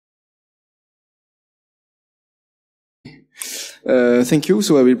Thank you.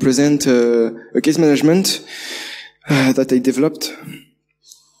 So I will present a case management that I developed.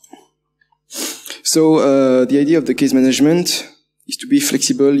 So the idea of the case management is to be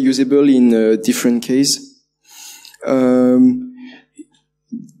flexible, usable in different cases.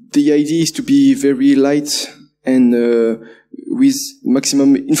 The idea is to be very light and with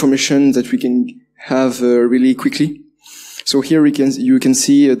maximum information that we can have really quickly. So here you can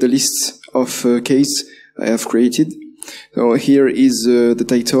see the list of cases I have created. So here is the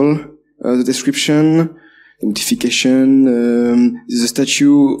title, the description, the notification, the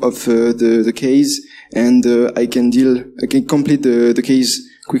statute of the case, and I can complete the case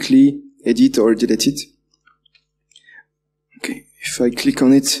quickly, edit or delete it. Okay, if I click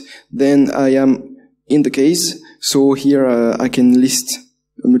on it, then I am in the case. So here I can list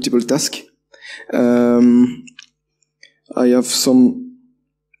multiple tasks. I have some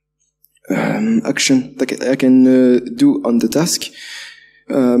action that I can do on the task.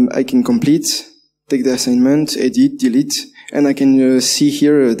 I can complete, take the assignment, edit, delete, and I can see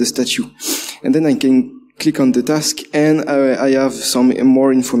here the statute. And then I can click on the task, and I have some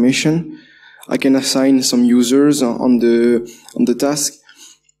more information. I can assign some users on the task.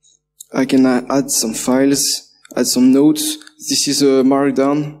 I can add some files, add some notes. This is a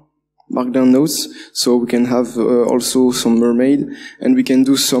markdown notes, so we can have also some mermaid, and we can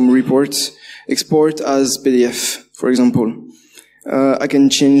do some reports, export as PDF, for example. I can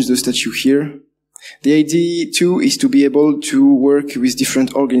change the statute here. The idea too is to be able to work with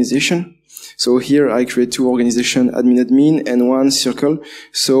different organizations. So here I create two organizations, admin, and one circle.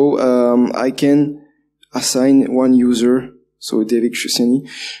 So I can assign one user, so David Cruciani.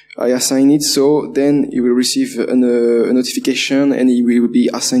 I assign it, so then he will receive a notification and he will be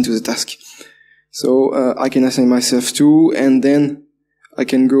assigned to the task. So I can assign myself too, and then I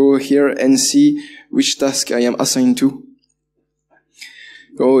can go here and see which task I am assigned to.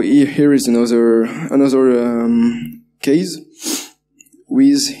 So here is another case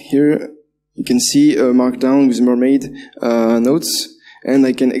with here you can see a markdown with mermaid notes, and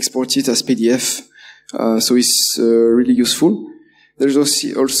I can export it as PDF. So it's really useful. There's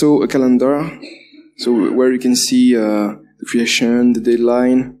also a calendar, so where you can see the creation, the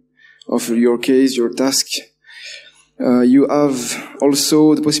deadline of your case, your task. You have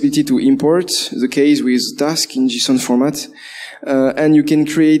also the possibility to import the case with task in JSON format. And you can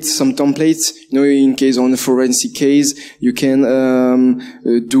create some templates. In case on a forensic case, you can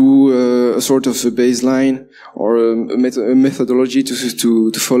do a sort of a baseline or a methodology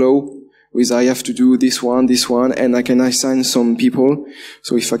to follow. With I have to do this one, and I can assign some people.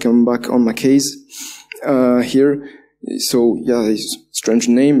 So if I come back on my case here, so yeah, it's a strange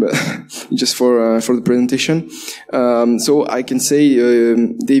name, but just for the presentation. So I can say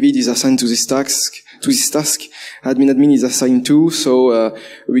David is assigned to this task. Admin is assigned to. So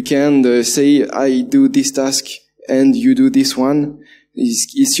we can say I do this task and you do this one.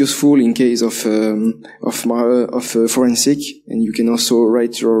 It's useful in case of forensic, and you can also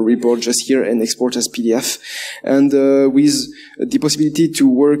write your report just here and export as PDF. And with the possibility to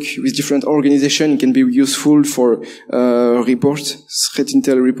work with different organizations, it can be useful for threat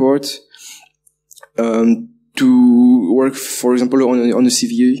intel report, to work, for example, on a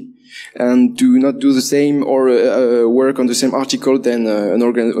CVE, and do not do the same or work on the same article than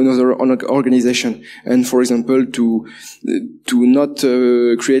another organization. And for example, to not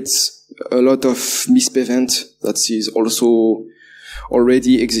create a lot of MISP event that is also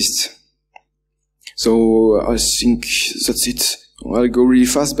already exists. So I think that's it. I'll go really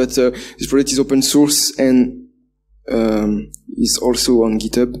fast, but this project is open source and is also on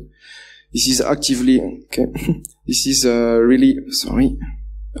GitHub. This is actively This is really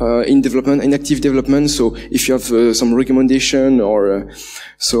in active development. So if you have some recommendation or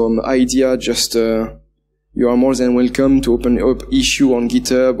some idea, just you are more than welcome to open up issue on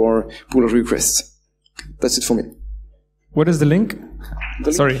GitHub or pull requests. That's it for me. What is the link?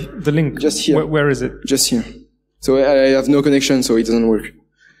 The link. Just here. Where is it? Just here. So I have no connection, so it doesn't work.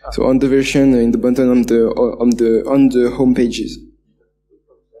 So on the version in the button on the home pages.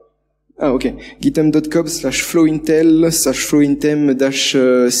 Okay.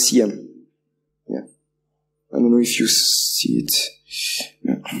 github.com/flowintel/flowintem-cm. Yeah. I don't know if you see it.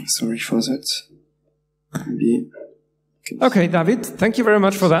 Yeah. Sorry for that. Maybe. Okay, David. Thank you very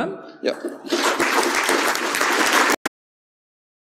much for that. Yeah.